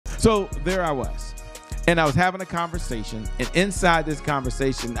So there I was, and I was having a conversation, and inside this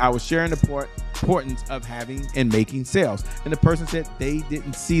conversation, I was sharing the importance of having and making sales. And the person said they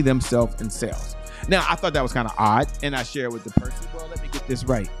didn't see themselves in sales. Now, I thought that was kind of odd, and I shared with the person, well, let me get this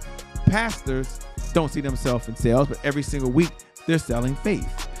right. Pastors don't see themselves in sales, but every single week, they're selling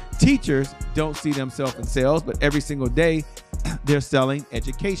faith. Teachers don't see themselves in sales, but every single day, they're selling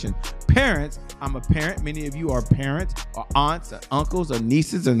education. Parents, I'm a parent. Many of you are parents, or aunts, or uncles, or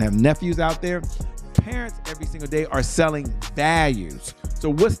nieces, and have nephews out there. Parents every single day are selling values. So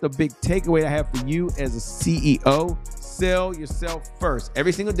what's the big takeaway I have for you as a CEO? Sell yourself first.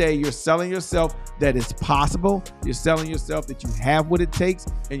 Every single day, you're selling yourself that it's possible. You're selling yourself that you have what it takes,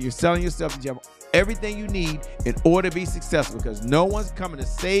 and you're selling yourself that you have everything you need in order to be successful, because no one's coming to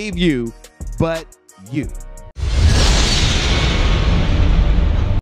save you but you.